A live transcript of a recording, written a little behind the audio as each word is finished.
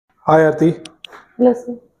Hi Arti, Hello,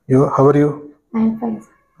 sir. how are you? I am fine, sir.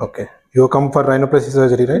 Okay, you come for rhinoplasty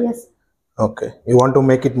surgery, right? Yes. Okay, you want to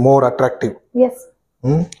make it more attractive. Yes.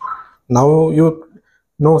 Hmm? Now your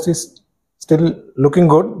nose is still looking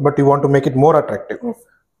good, but you want to make it more attractive. Yes.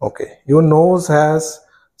 Okay, your nose has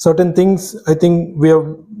certain things. I think we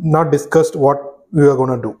have not discussed what we are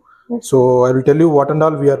gonna do. Yes. So I will tell you what and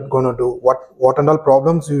all we are gonna do. What and all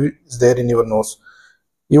problems is there in your nose.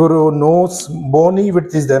 Your nose bony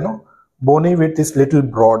width is there, no? Bony width is little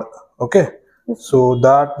broad. Okay, Yes. so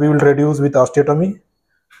that we will reduce with osteotomy.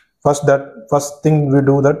 First thing we'll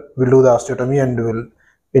do the osteotomy and we'll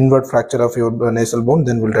invert fracture of your nasal bone.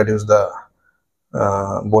 Then we'll reduce the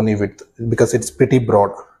bony width because it's pretty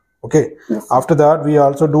broad. Okay. Yes. After that, we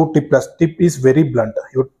also do tip plus. Tip is very blunt.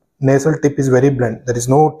 Your nasal tip is very blunt. There is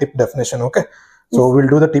no tip definition. Okay. So Yes. we'll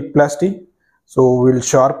do the tip plasty. So we'll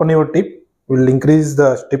sharpen your tip. We'll increase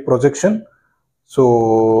the tip projection.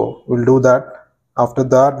 So we'll do that. After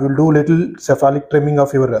that, we'll do little cephalic trimming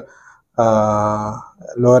of your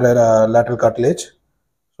lower lateral cartilage.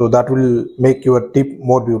 So that will make your tip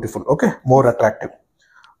more beautiful. Okay, more attractive.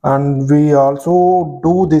 And we also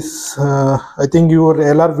do this. I think your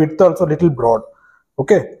LR width also little broad.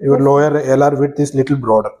 Okay, your Yes. lower LR width is little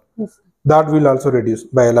broader. Yes. That will also reduce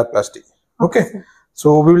by LR plasty. Okay, sir.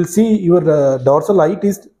 so we will see your dorsal height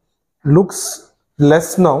is looks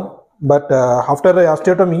less now, but after the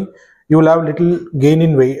osteotomy, you will have little gain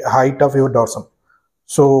in weight, height of your dorsum.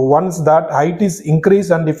 So once that height is increased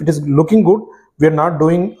and if it is looking good, we are not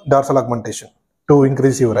doing dorsal augmentation to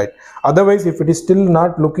increase your height. Otherwise, if it is still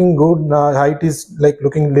not looking good, height is like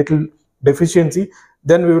looking little deficiency,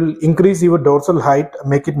 then we will increase your dorsal height,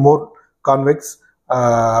 make it more convex,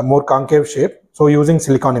 more concave shape. So using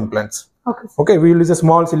silicone implants. Okay. Okay, we will use a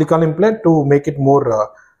small silicone implant to make it more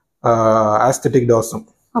aesthetic dorsum.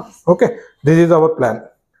 Okay. Okay, this is our plan.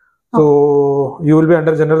 So you will be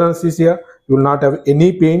under general anesthesia. You will not have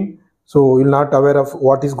any pain. So you will not aware of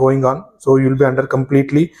what is going on. So you will be under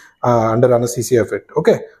completely under anesthesia effect.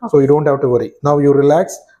 Okay. So you don't have to worry. Now you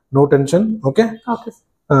relax, no tension. Okay. Okay.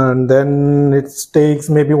 And then it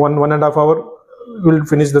takes maybe 1.5 hours. We'll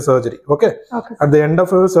finish the surgery. Okay. Okay. At the end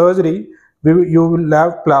of your surgery, you will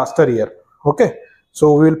have plaster here. Okay.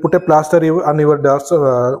 So we will put a plaster on your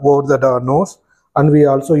over the nose, and we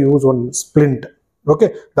also use one splint.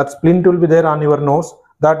 Okay, that splint will be there on your nose.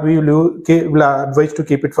 That we will advise to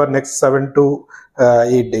keep it for next 7 to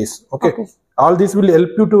 8 days. Okay. All this will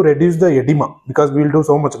help you to reduce the edema because we will do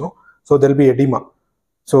so much, no? So there will be edema.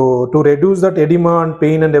 So to reduce that edema and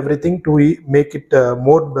pain and everything, to make it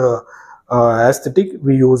more aesthetic,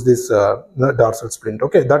 we use this dorsal splint.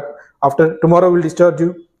 Okay, that after tomorrow we'll discharge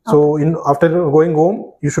you. So after going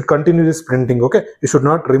home, you should continue this splinting. Okay, you should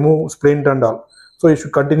not remove splint and all. So you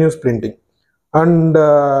should continue splinting. And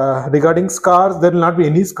regarding scars, there will not be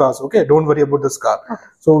any scars. Okay, don't worry about the scar. Okay.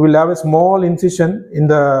 So we'll have a small incision in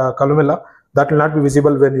the columella that will not be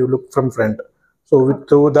visible when you look from front. So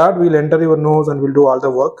through that, we'll enter your nose and we'll do all the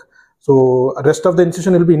work. So rest of the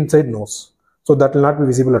incision will be inside nose. So that will not be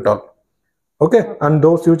visible at all. Okay, and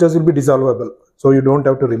those sutures will be dissolvable. So you don't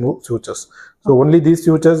have to remove sutures. So only these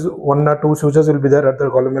sutures, 1 or 2 sutures will be there at the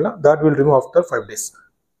columella. That will remove after 5 days.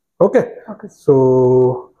 Okay. Okay.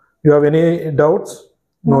 So you have any doubts?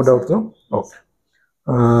 No doubts, no? Okay.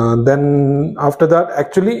 Then after that,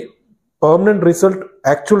 actually, permanent result,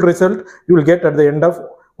 actual result, you will get at the end of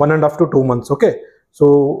 1.5 to 2 months. Okay.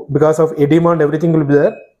 So because of edema and everything will be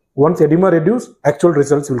there. Once edema reduce, actual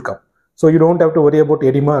results will come. So you don't have to worry about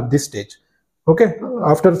edema at this stage. Okay.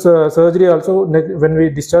 After surgery also, when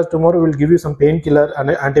we discharge tomorrow, we'll give you some painkiller and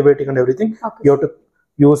antibiotic and everything. Okay. You have to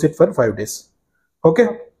use it for 5 days. Okay.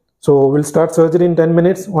 So we'll start surgery in 10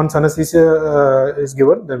 minutes. Once anesthesia is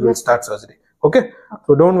given, then we'll start surgery. Okay.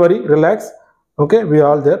 So don't worry, relax. Okay. We are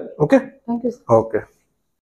all there. Okay. Thank you, sir. Okay.